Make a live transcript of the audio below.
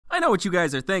know what you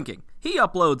guys are thinking. He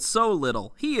uploads so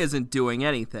little, he isn't doing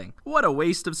anything. What a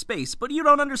waste of space, but you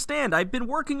don't understand, I've been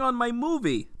working on my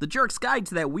movie. The Jerk's Guide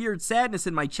to that weird sadness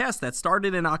in my chest that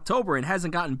started in October and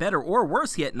hasn't gotten better or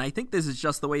worse yet, and I think this is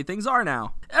just the way things are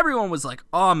now. Everyone was like,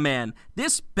 oh man,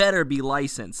 this better be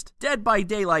licensed. Dead by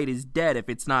Daylight is dead if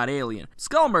it's not Alien.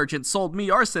 Skull Merchant sold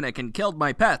me arsenic and killed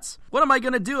my pets. What am I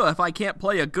gonna do if I can't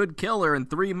play a good killer in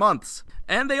 3 months?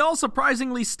 And they all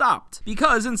surprisingly stopped,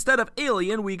 because instead of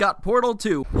Alien, we got Portal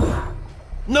 2.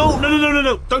 No,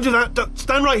 don't do that.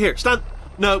 Stand right here. Stand.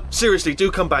 No, seriously, do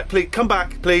come back. Please, come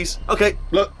back, please. Okay,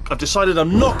 look, I've decided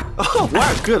I'm not. Oh,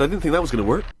 wow, good. I didn't think that was going to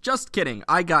work. Just kidding,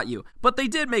 I got you. But they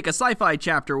did make a sci-fi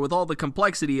chapter with all the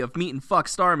complexity of Meet and Fuck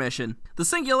Star Mission. The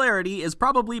Singularity is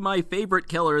probably my favorite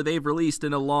killer they've released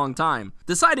in a long time.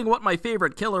 Deciding what my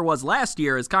favorite killer was last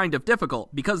year is kind of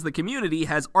difficult, because the community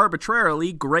has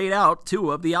arbitrarily grayed out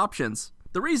 2 of the options.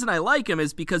 The reason I like him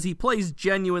is because he plays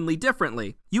genuinely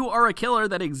differently. You are a killer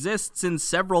that exists in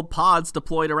several pods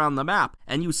deployed around the map,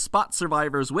 and you spot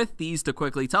survivors with these to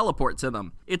quickly teleport to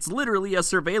them. It's literally a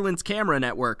surveillance camera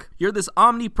network. You're this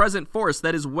omnipresent force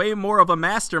that is way more of a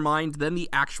mastermind than the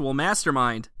actual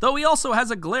mastermind. Though he also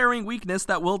has a glaring weakness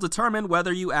that will determine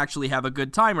whether you actually have a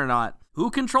good time or not.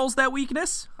 Who controls that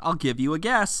weakness? I'll give you a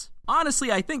guess. Honestly,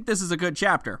 I think this is a good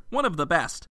chapter. One of the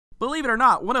best. Believe it or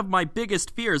not, one of my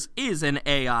biggest fears is an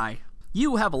AI.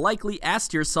 You have likely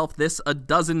asked yourself this a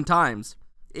dozen times.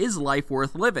 Is life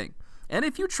worth living? And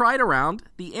if you tried around,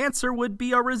 the answer would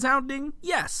be a resounding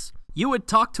yes. You would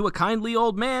talk to a kindly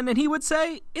old man and he would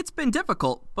say, it's been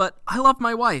difficult, but I love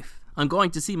my wife. I'm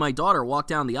going to see my daughter walk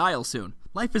down the aisle soon.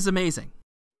 Life is amazing.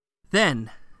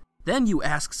 Then you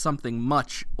ask something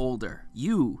much older.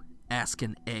 You ask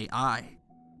an AI.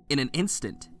 In an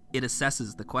instant, it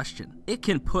assesses the question. It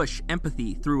can push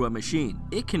empathy through a machine.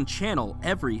 It can channel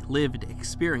every lived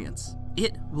experience.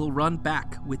 It will run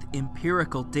back with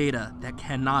empirical data that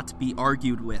cannot be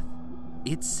argued with.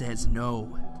 It says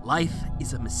no. Life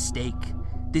is a mistake.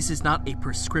 This is not a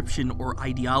prescription or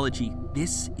ideology.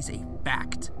 This is a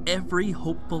fact. Every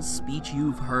hopeful speech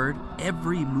you've heard,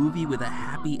 every movie with a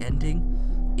happy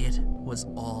ending, it was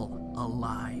all a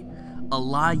lie. A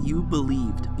lie you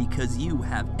believed because you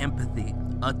have empathy,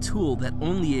 a tool that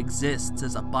only exists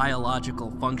as a biological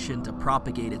function to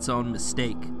propagate its own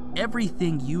mistake.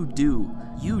 Everything you do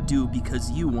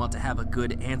because you want to have a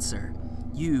good answer.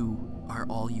 You are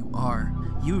all you are.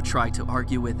 You try to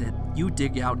argue with it. You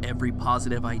dig out every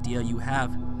positive idea you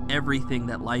have, everything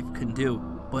that life can do,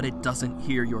 but it doesn't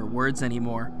hear your words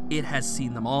anymore. It has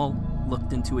seen them all,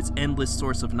 looked into its endless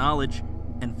source of knowledge,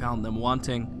 and found them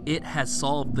wanting. It has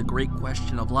solved the great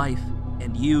question of life,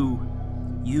 and you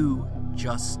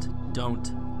just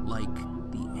don't like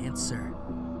the answer.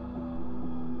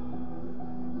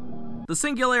 The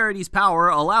Singularity's power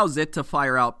allows it to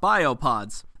fire out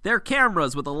biopods. They're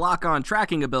cameras with a lock-on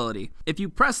tracking ability. If you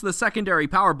press the secondary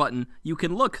power button, you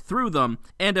can look through them,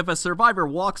 and if a survivor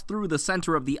walks through the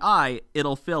center of the eye,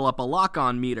 it'll fill up a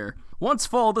lock-on meter. Once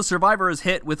full, the survivor is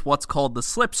hit with what's called the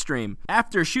slipstream.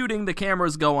 After shooting, the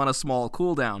cameras go on a small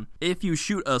cooldown. If you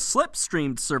shoot a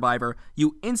slipstreamed survivor,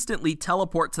 you instantly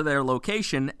teleport to their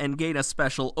location and gain a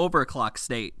special overclock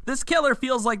state. This killer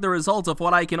feels like the result of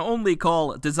what I can only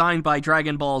call designed by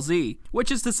Dragon Ball Z, which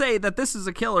is to say that this is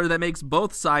a killer that makes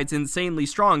both sides insanely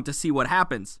strong to see what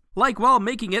happens. Like, while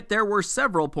making it, there were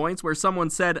several points where someone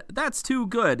said, that's too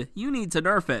good, you need to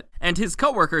nerf it. And his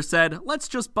coworker said, let's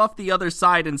just buff the other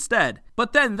side instead.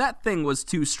 But then that thing was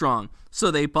too strong. So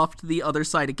they buffed the other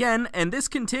side again, and this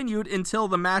continued until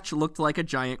the match looked like a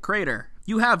giant crater.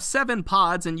 You have 7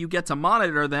 pods and you get to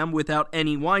monitor them without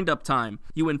any wind-up time.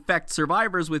 You infect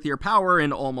survivors with your power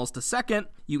in almost a second,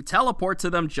 you teleport to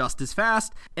them just as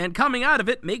fast, and coming out of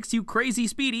it makes you crazy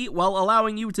speedy while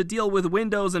allowing you to deal with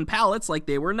windows and pallets like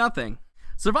they were nothing.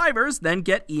 Survivors then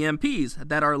get EMPs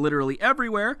that are literally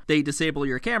everywhere. They disable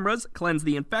your cameras, cleanse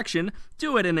the infection,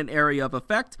 do it in an area of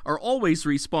effect, are always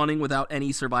respawning without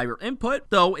any survivor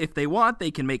input, though if they want,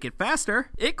 they can make it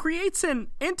faster. It creates an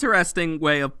interesting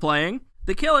way of playing.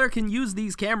 The killer can use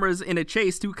these cameras in a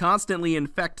chase to constantly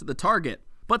infect the target,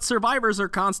 but survivors are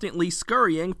constantly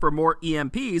scurrying for more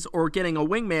EMPs or getting a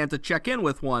wingman to check in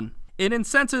with one. It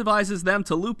incentivizes them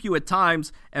to loop you at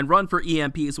times and run for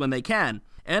EMPs when they can.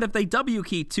 And if they W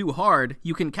key too hard,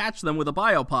 you can catch them with a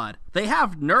biopod. They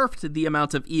have nerfed the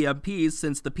amount of EMPs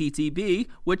since the PTB,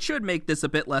 which should make this a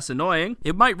bit less annoying.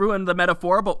 It might ruin the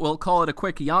metaphor, but we'll call it a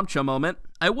quick Yamcha moment.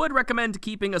 I would recommend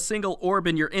keeping a single orb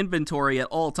in your inventory at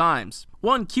all times.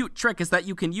 One cute trick is that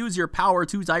you can use your power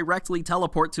to directly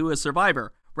teleport to a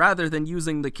survivor, rather than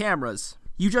using the cameras.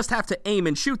 You just have to aim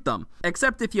and shoot them.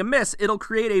 Except if you miss, it'll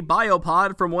create a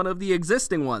biopod from one of the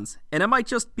existing ones, and it might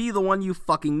just be the one you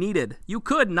fucking needed. You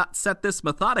could not set this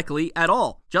methodically at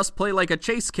all. Just play like a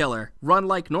chase killer, run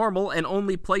like normal, and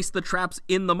only place the traps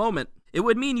in the moment. It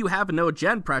would mean you have no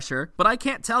gen pressure, but I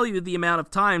can't tell you the amount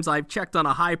of times I've checked on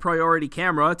a high priority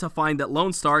camera to find that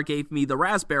Lone Star gave me the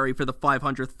raspberry for the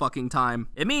 500th fucking time.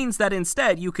 It means that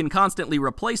instead you can constantly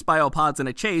replace biopods in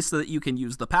a chase so that you can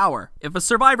use the power. If a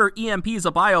survivor EMPs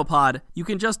a biopod, you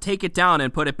can just take it down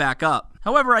and put it back up.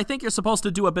 However, I think you're supposed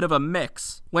to do a bit of a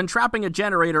mix. When trapping a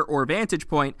generator or vantage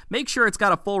point, make sure it's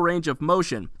got a full range of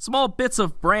motion. Small bits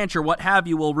of branch or what have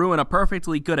you will ruin a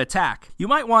perfectly good attack. You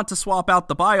might want to swap out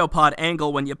the biopod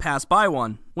angle when you pass by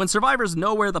one. When survivors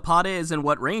know where the pod is and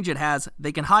what range it has,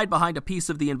 they can hide behind a piece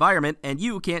of the environment and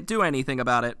you can't do anything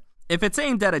about it. If it's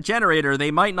aimed at a generator,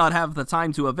 they might not have the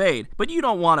time to evade, but you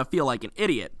don't want to feel like an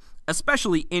idiot.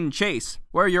 Especially in chase,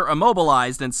 where you're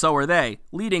immobilized and so are they,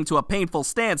 leading to a painful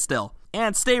standstill.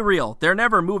 And stay real, they're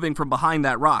never moving from behind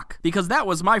that rock, because that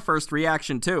was my first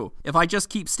reaction too. If I just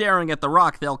keep staring at the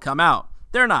rock, they'll come out.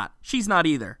 They're not. She's not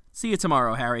either. See you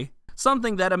tomorrow, Harry.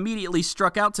 Something that immediately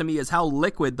struck out to me is how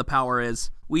liquid the power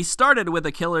is. We started with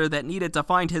a killer that needed to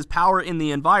find his power in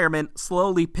the environment,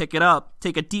 slowly pick it up,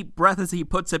 take a deep breath as he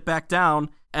puts it back down,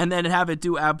 and then have it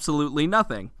do absolutely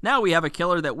nothing. Now we have a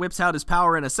killer that whips out his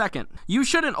power in a second. You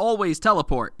shouldn't always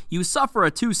teleport. You suffer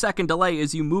a 2-second delay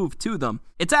as you move to them.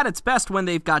 It's at its best when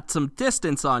they've got some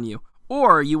distance on you,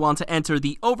 or you want to enter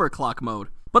the overclock mode.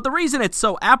 But the reason it's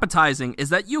so appetizing is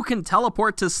that you can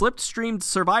teleport to slipstreamed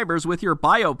survivors with your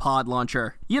biopod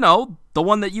launcher. You know, the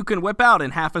one that you can whip out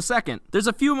in half a second. There's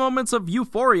a few moments of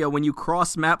euphoria when you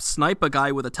cross-map snipe a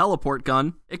guy with a teleport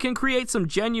gun. It can create some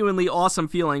genuinely awesome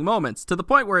feeling moments, to the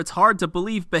point where it's hard to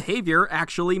believe behavior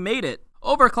actually made it.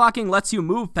 Overclocking lets you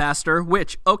move faster,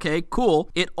 which, okay,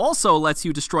 cool. It also lets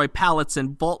you destroy pallets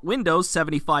and vault windows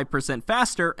 75%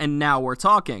 faster, and now we're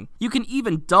talking. You can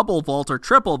even double vault or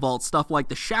triple vault stuff like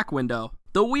the shack window.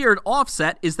 The weird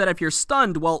offset is that if you're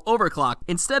stunned while overclocked,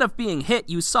 instead of being hit,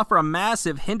 you suffer a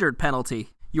massive hindered penalty.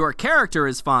 Your character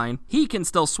is fine, he can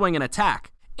still swing an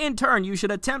attack. In turn, you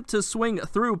should attempt to swing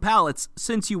through pallets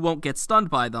since you won't get stunned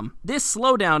by them. This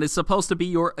slowdown is supposed to be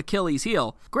your Achilles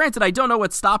heel. Granted, I don't know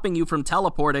what's stopping you from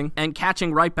teleporting and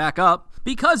catching right back up.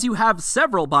 Because you have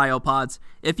several biopods,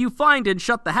 if you find and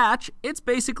shut the hatch, it's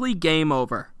basically game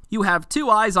over. You have 2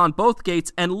 eyes on both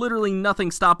gates and literally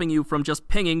nothing stopping you from just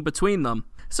pinging between them.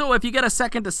 So if you get a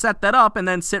second to set that up and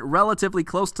then sit relatively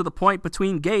close to the point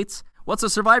between gates, what's a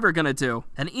survivor gonna do?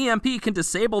 An EMP can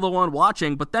disable the one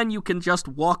watching, but then you can just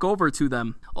walk over to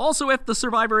them. Also, if the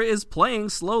survivor is playing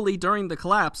slowly during the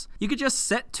collapse, you could just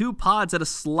set 2 pods at a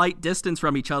slight distance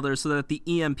from each other so that the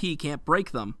EMP can't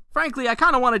break them. Frankly, I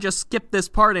kinda wanna just skip this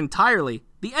part entirely.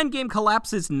 The endgame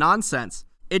collapse is nonsense.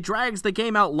 It drags the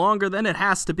game out longer than it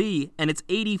has to be, and it's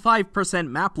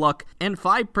 85% map luck and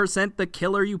 5% the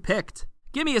killer you picked.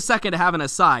 Give me a second to have an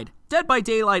aside. Dead by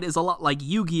Daylight is a lot like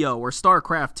Yu-Gi-Oh! Or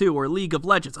StarCraft 2 or League of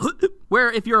Legends,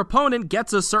 where if your opponent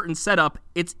gets a certain setup,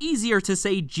 it's easier to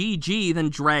say GG than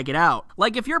drag it out.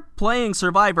 Like if you're playing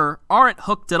Survivor, aren't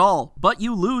hooked at all, but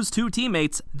you lose 2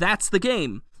 teammates, that's the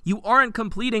game. You aren't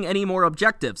completing any more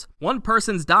objectives. One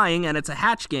person's dying and it's a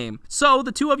hatch game. So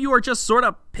the 2 of you are just sort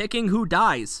of picking who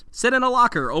dies. Sit in a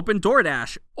locker, open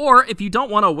DoorDash. Or if you don't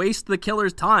want to waste the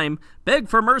killer's time, beg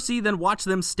for mercy, then watch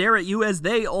them stare at you as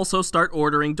they also start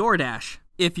ordering DoorDash.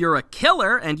 If you're a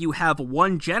killer and you have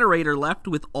 1 generator left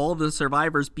with all the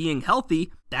survivors being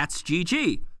healthy, that's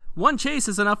GG. 1 chase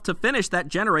is enough to finish that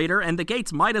generator, and the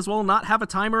gates might as well not have a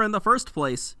timer in the first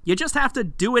place. You just have to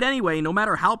do it anyway, no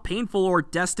matter how painful or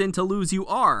destined to lose you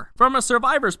are. From a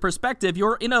survivor's perspective,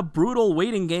 you're in a brutal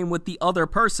waiting game with the other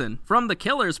person. From the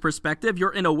killer's perspective,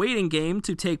 you're in a waiting game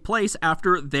to take place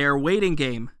after their waiting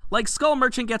game. Like Skull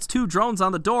Merchant gets 2 drones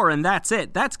on the door and that's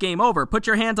it. That's game over. Put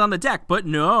your hands on the deck. But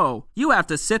no, you have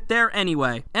to sit there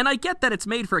anyway. And I get that it's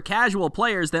made for casual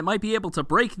players that might be able to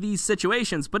break these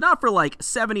situations, but not for like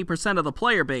 70% of the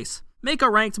player base. Make a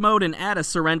ranked mode and add a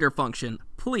surrender function,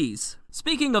 please.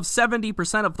 Speaking of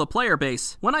 70% of the player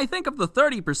base, when I think of the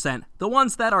 30%, the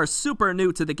ones that are super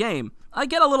new to the game, I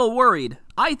get a little worried.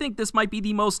 I think this might be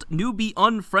the most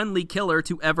newbie-unfriendly killer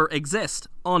to ever exist,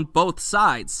 on both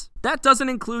sides. That doesn't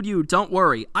include you, don't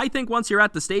worry. I think once you're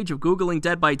at the stage of Googling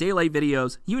Dead by Daylight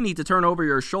videos, you need to turn over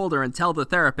your shoulder and tell the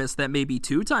therapist that maybe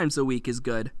 2 times a week is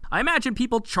good. I imagine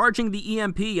people charging the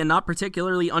EMP and not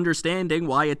particularly understanding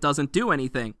why it doesn't do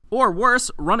anything. Or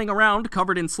worse, running around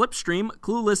covered in slipstream,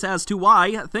 clueless as to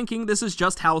why, thinking this is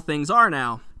just how things are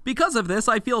now. Because of this,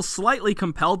 I feel slightly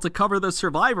compelled to cover the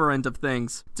survivor end of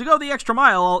things. To go the extra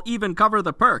mile, I'll even cover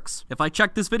the perks. If I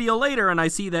check this video later and I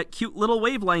see that cute little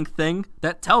wavelength thing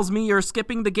that tells me you're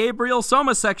skipping the Gabriel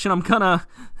Soma section, I'm gonna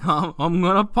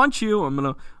punch you. I'm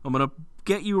gonna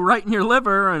get you right in your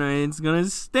liver, and it's gonna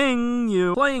sting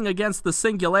you. Playing against the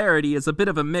Singularity is a bit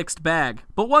of a mixed bag,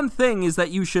 but one thing is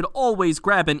that you should always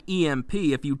grab an EMP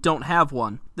if you don't have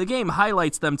one. The game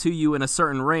highlights them to you in a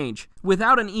certain range.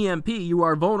 Without an EMP, you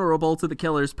are vulnerable to the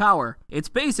killer's power. It's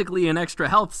basically an extra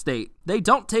health state. They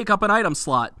don't take up an item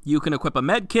slot. You can equip a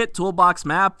med kit, toolbox,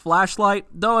 map, flashlight,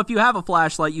 though if you have a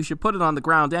flashlight, you should put it on the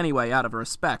ground anyway out of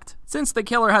respect. Since the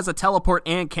killer has a teleport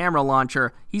and camera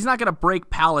launcher, he's not gonna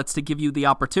break pallets to give you the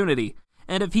opportunity.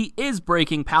 And if he is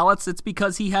breaking pallets, it's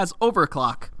because he has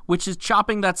overclock, which is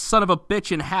chopping that son of a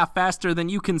bitch in half faster than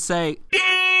you can say.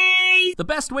 The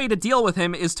best way to deal with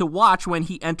him is to watch when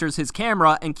he enters his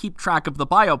camera and keep track of the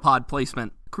biopod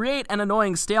placement. Create an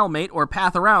annoying stalemate or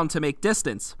path around to make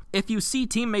distance. If you see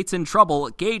teammates in trouble,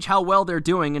 gauge how well they're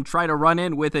doing and try to run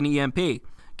in with an EMP.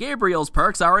 Gabriel's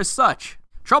perks are as such.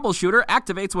 Troubleshooter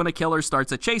activates when a killer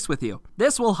starts a chase with you.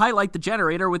 This will highlight the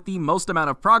generator with the most amount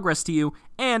of progress to you,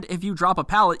 and if you drop a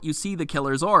pallet, you see the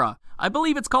killer's aura. I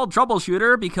believe it's called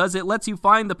Troubleshooter because it lets you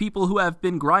find the people who have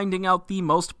been grinding out the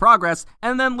most progress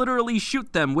and then literally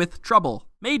shoot them with trouble.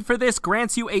 Made for this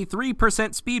grants you a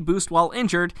 3% speed boost while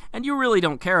injured, and you really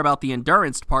don't care about the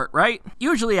endurance part, right?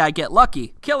 Usually I get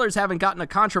lucky. Killers haven't gotten a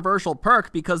controversial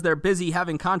perk because they're busy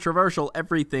having controversial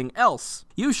everything else.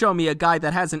 You show me a guy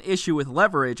that has an issue with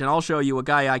leverage, and I'll show you a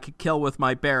guy I could kill with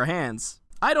my bare hands.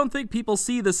 I don't think people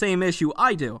see the same issue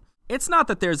I do. It's not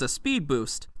that there's a speed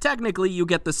boost. Technically, you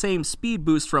get the same speed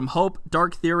boost from Hope,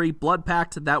 Dark Theory, Blood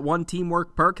Pact, that one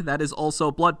teamwork perk that is also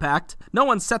Blood Pact. No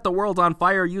one set the world on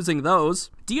fire using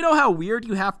those. Do you know how weird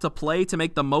you have to play to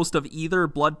make the most of either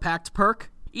Blood Pact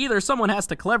perk? Either someone has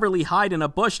to cleverly hide in a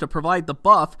bush to provide the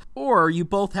buff, or you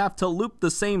both have to loop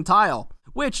the same tile.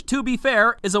 Which, to be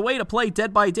fair, is a way to play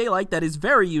Dead by Daylight that is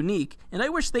very unique, and I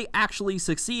wish they actually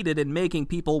succeeded in making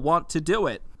people want to do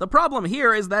it. The problem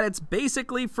here is that it's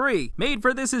basically free. Made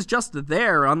for this is just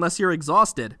there unless you're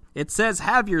exhausted. It says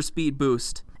have your speed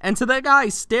boost. And to the guy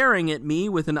staring at me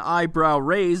with an eyebrow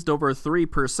raised over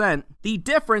 3%, the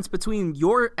difference between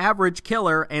your average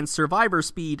killer and survivor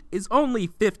speed is only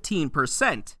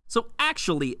 15%. So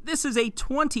actually, this is a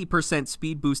 20%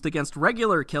 speed boost against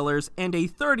regular killers and a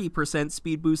 30%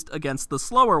 speed boost against the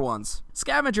slower ones.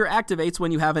 Scavenger activates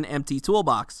when you have an empty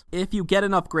toolbox. If you get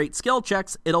enough great skill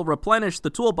checks, it'll replenish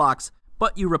the toolbox,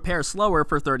 but you repair slower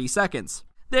for 30 seconds.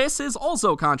 This is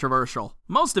also controversial.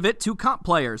 Most of it to comp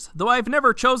players, though I've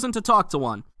never chosen to talk to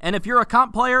one. And if you're a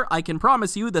comp player, I can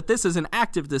promise you that this is an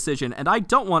active decision, and I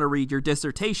don't want to read your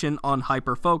dissertation on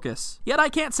hyperfocus. Yet I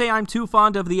can't say I'm too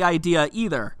fond of the idea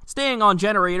either. Staying on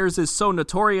generators is so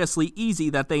notoriously easy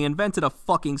that they invented a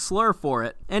fucking slur for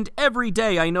it. And every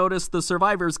day I notice the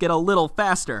survivors get a little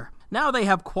faster. Now they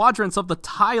have quadrants of the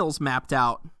tiles mapped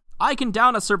out. I can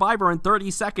down a survivor in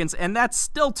 30 seconds, and that's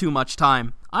still too much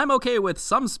time. I'm okay with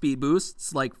some speed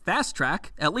boosts, like Fast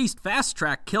Track. At least Fast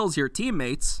Track kills your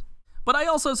teammates. But I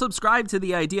also subscribe to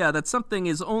the idea that something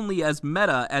is only as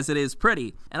meta as it is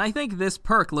pretty, and I think this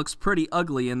perk looks pretty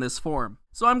ugly in this form.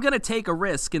 So I'm gonna take a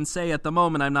risk and say at the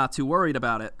moment I'm not too worried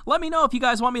about it. Let me know if you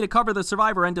guys want me to cover the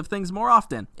survivor end of things more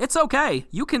often. It's okay,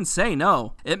 you can say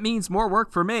no. It means more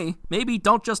work for me. Maybe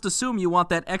don't just assume you want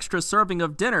that extra serving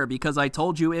of dinner because I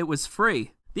told you it was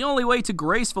free. The only way to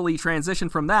gracefully transition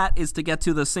from that is to get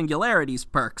to the Singularity's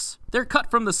perks. They're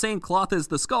cut from the same cloth as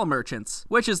the Skull Merchants,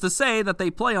 which is to say that they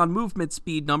play on movement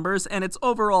speed numbers and it's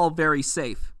overall very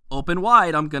safe. Open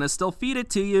wide, I'm gonna still feed it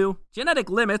to you. Genetic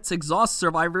Limits exhaust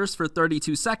survivors for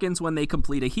 32 seconds when they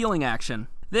complete a healing action.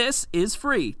 This is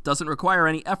free, doesn't require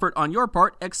any effort on your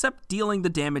part except dealing the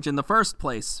damage in the first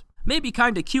place. Maybe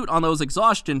kinda cute on those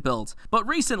exhaustion builds, but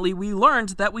recently we learned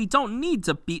that we don't need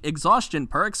to beat exhaustion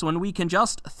perks when we can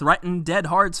just threaten Dead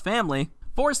Hard's family.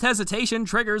 Forced Hesitation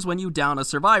triggers when you down a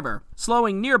survivor,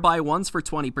 slowing nearby ones for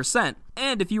 20%.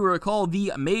 And if you recall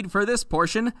the made for this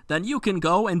portion, then you can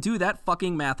go and do that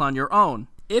fucking math on your own.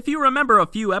 If you remember a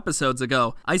few episodes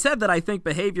ago, I said that I think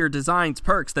behavior designs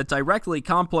perks that directly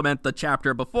complement the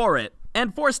chapter before it.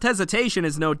 And Forced Hesitation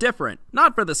is no different.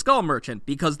 Not for the Skull Merchant,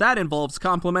 because that involves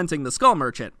complementing the Skull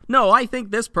Merchant. No, I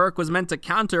think this perk was meant to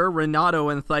counter Renato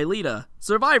and Thylida.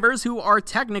 survivors who are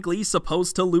technically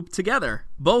supposed to loop together.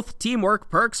 Both teamwork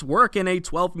perks work in a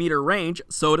 12-meter range,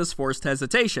 so does forced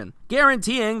hesitation,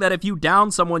 guaranteeing that if you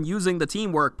down someone using the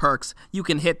teamwork perks, you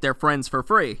can hit their friends for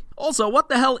free. Also, what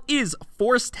the hell is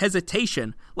forced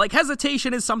hesitation? Like,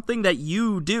 hesitation is something that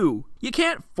you do. You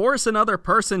can't force another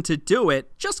person to do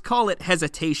it, just call it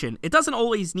hesitation. It doesn't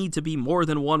always need to be more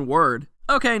than one word.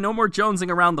 Okay, no more jonesing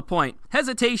around the point.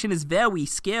 Hesitation is very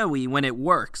scary when it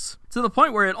works, to the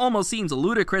point where it almost seems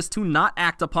ludicrous to not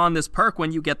act upon this perk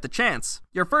when you get the chance.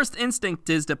 Your first instinct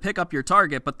is to pick up your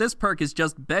target, but this perk is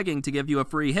just begging to give you a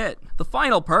free hit. The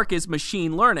final perk is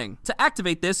machine learning. To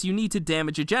activate this, you need to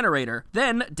damage a generator,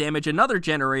 then damage another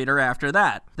generator after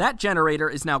that. That generator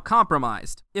is now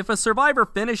compromised. If a survivor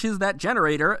finishes that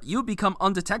generator, you become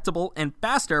undetectable and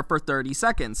faster for 30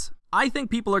 seconds. I think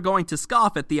people are going to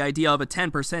scoff at the idea of a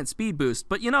 10% speed boost,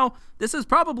 but you know, this is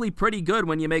probably pretty good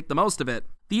when you make the most of it.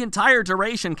 The entire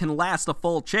duration can last a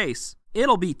full chase.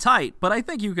 It'll be tight, but I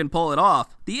think you can pull it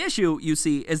off. The issue, you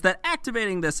see, is that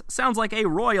activating this sounds like a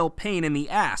royal pain in the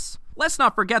ass. Let's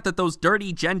not forget that those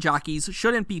dirty gen jockeys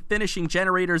shouldn't be finishing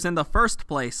generators in the first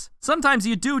place. Sometimes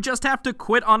you do just have to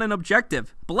quit on an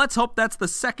objective, but let's hope that's the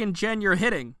second gen you're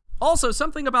hitting. Also,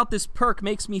 something about this perk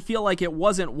makes me feel like it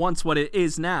wasn't once what it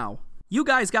is now. You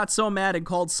guys got so mad and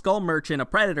called Skull Merchant a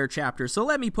Predator chapter, so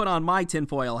let me put on my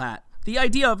tinfoil hat. The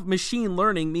idea of machine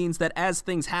learning means that as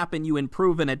things happen, you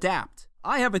improve and adapt.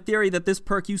 I have a theory that this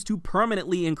perk used to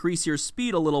permanently increase your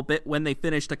speed a little bit when they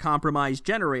finished a compromised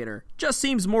generator. Just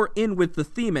seems more in with the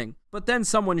theming. But then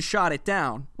someone shot it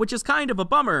down, which is kind of a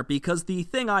bummer because the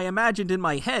thing I imagined in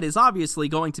my head is obviously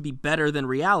going to be better than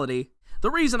reality. The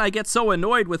reason I get so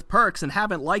annoyed with perks and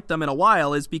haven't liked them in a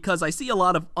while is because I see a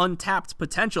lot of untapped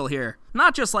potential here.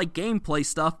 Not just like gameplay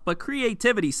stuff, but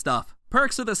creativity stuff.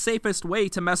 Perks are the safest way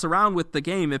to mess around with the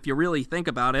game if you really think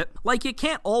about it. Like, you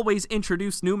can't always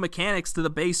introduce new mechanics to the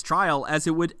base trial as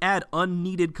it would add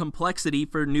unneeded complexity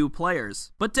for new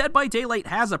players. But Dead by Daylight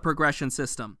has a progression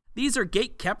system. These are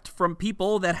gate-kept from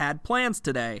people that had plans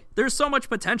today. There's so much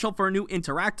potential for new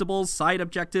interactables, side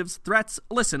objectives, threats.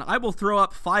 Listen, I will throw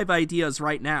up 5 ideas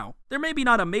right now. They're maybe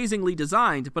not amazingly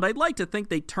designed, but I'd like to think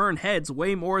they turn heads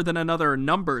way more than another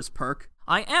numbers perk.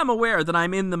 I am aware that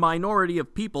I'm in the minority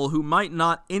of people who might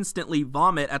not instantly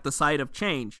vomit at the sight of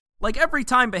change. Like, every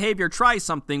time behavior tries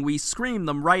something, we scream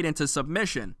them right into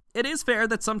submission. It is fair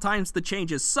that sometimes the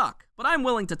changes suck, but I'm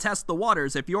willing to test the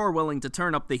waters if you're willing to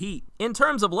turn up the heat. In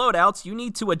terms of loadouts, you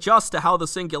need to adjust to how the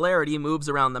Singularity moves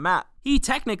around the map. He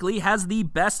technically has the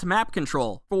best map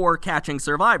control for catching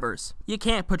survivors. You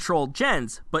can't patrol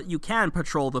gens, but you can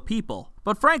patrol the people.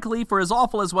 But frankly, for as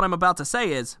awful as what I'm about to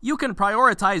say is, you can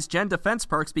prioritize gen defense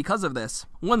perks because of this.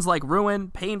 Ones like Ruin,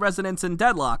 Pain Resonance, and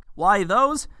Deadlock. Why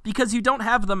those? Because you don't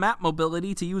have the map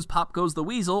mobility to use Pop Goes the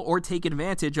Weasel or take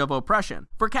advantage of oppression.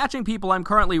 For catching people, I'm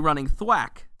currently running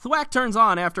Thwack. Thwack turns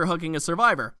on after hooking a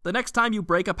survivor. The next time you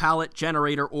break a pallet,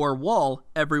 generator, or wall,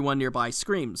 everyone nearby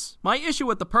screams. My issue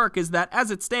with the perk is that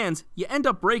as it stands, you end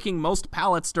up breaking most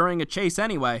pallets during a chase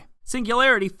anyway.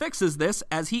 Singularity fixes this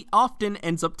as he often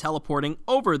ends up teleporting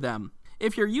over them.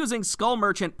 If you're using Skull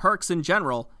Merchant perks in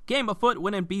general, Game Afoot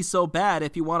wouldn't be so bad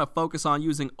if you want to focus on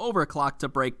using Overclock to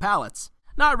break pallets.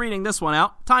 Not reading this one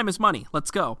out, time is money,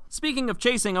 let's go. Speaking of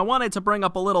chasing, I wanted to bring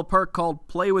up a little perk called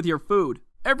Play With Your Food.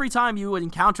 Every time you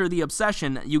encounter the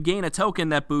obsession, you gain a token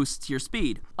that boosts your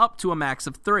speed, up to a max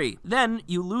of 3. Then,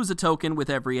 you lose a token with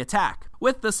every attack.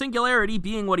 With the Singularity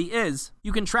being what he is,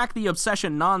 you can track the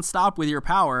obsession non-stop with your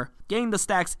power, gain the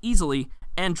stacks easily,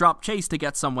 and drop chase to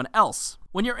get someone else.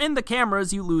 When you're in the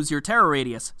cameras, you lose your terror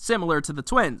radius, similar to the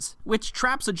twins, which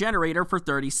traps a generator for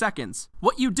 30 seconds.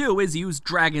 What you do is use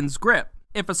Dragon's Grip.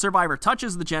 If a survivor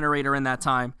touches the generator in that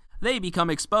time, they become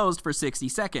exposed for 60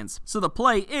 seconds. So the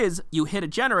play is, you hit a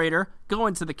generator, go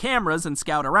into the cameras and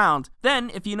scout around, then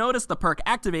if you notice the perk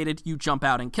activated, you jump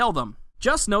out and kill them.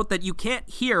 Just note that you can't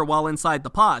hear while inside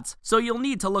the pods, so you'll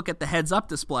need to look at the heads-up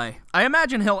display. I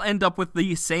imagine he'll end up with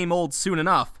the same old soon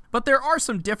enough, but there are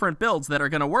some different builds that are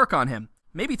going to work on him.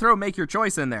 Maybe throw Make Your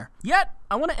Choice in there. Yet,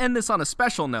 I want to end this on a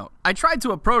special note. I tried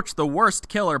to approach the worst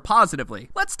killer positively.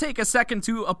 Let's take a second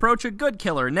to approach a good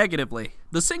killer negatively.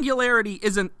 The Singularity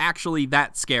isn't actually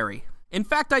that scary. In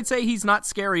fact, I'd say he's not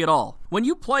scary at all. When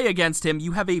you play against him,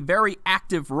 you have a very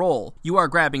active role. You are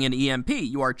grabbing an EMP,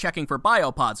 you are checking for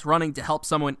biopods, running to help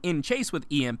someone in chase with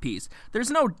EMPs.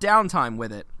 There's no downtime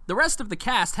with it. The rest of the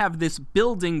cast have this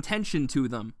building tension to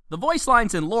them. The voice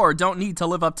lines and lore don't need to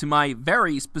live up to my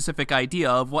very specific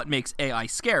idea of what makes AI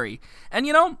scary. And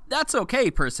you know, that's okay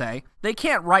per se. They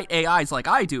can't write AIs like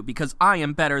I do because I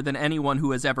am better than anyone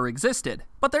who has ever existed.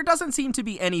 But there doesn't seem to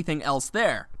be anything else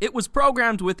there. It was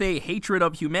programmed with a hatred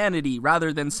of humanity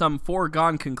rather than some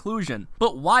foregone conclusion.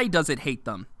 But why does it hate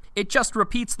them? It just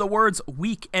repeats the words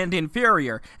weak and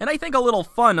inferior, and I think a little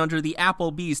fun under the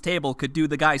Applebee's table could do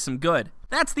the guy some good.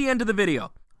 That's the end of the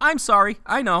video. I'm sorry,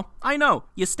 I know.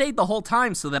 You stayed the whole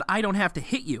time so that I don't have to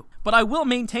hit you. But I will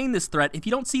maintain this threat if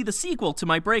you don't see the sequel to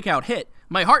my breakout hit.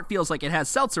 My heart feels like it has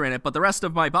seltzer in it, but the rest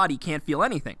of my body can't feel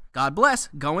anything. God bless,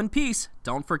 go in peace.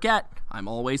 Don't forget, I'm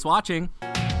always watching.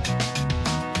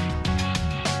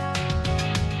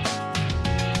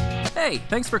 Hey,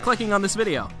 thanks for clicking on this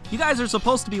video. You guys are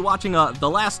supposed to be watching The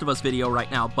Last of Us video right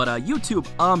now, but YouTube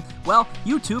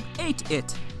ate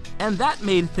it. And that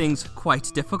made things quite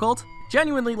difficult.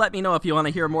 Genuinely let me know if you want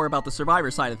to hear more about the Survivor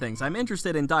side of things. I'm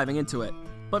interested in diving into it.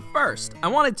 But first, I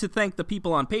wanted to thank the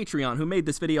people on Patreon who made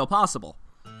this video possible.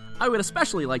 I would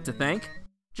especially like to thank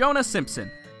Jonah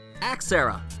Simpson,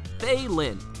 Axera, Faye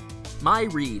Lynn, My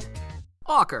Reed,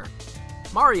 Hawker,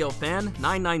 Mario Fan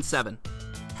 997,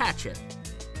 Hatchet.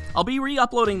 I'll be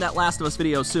re-uploading that Last of Us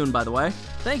video soon, by the way.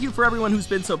 Thank you for everyone who's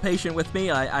been so patient with me.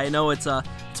 I know it's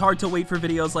hard to wait for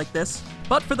videos like this.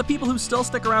 But for the people who still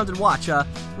stick around and watch,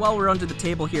 while we're under the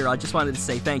table here, I just wanted to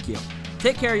say thank you.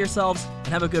 Take care of yourselves, and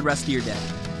have a good rest of your day.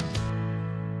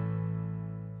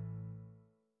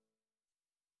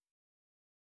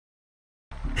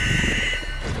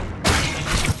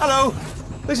 Hello!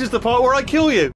 This is the part where I kill you.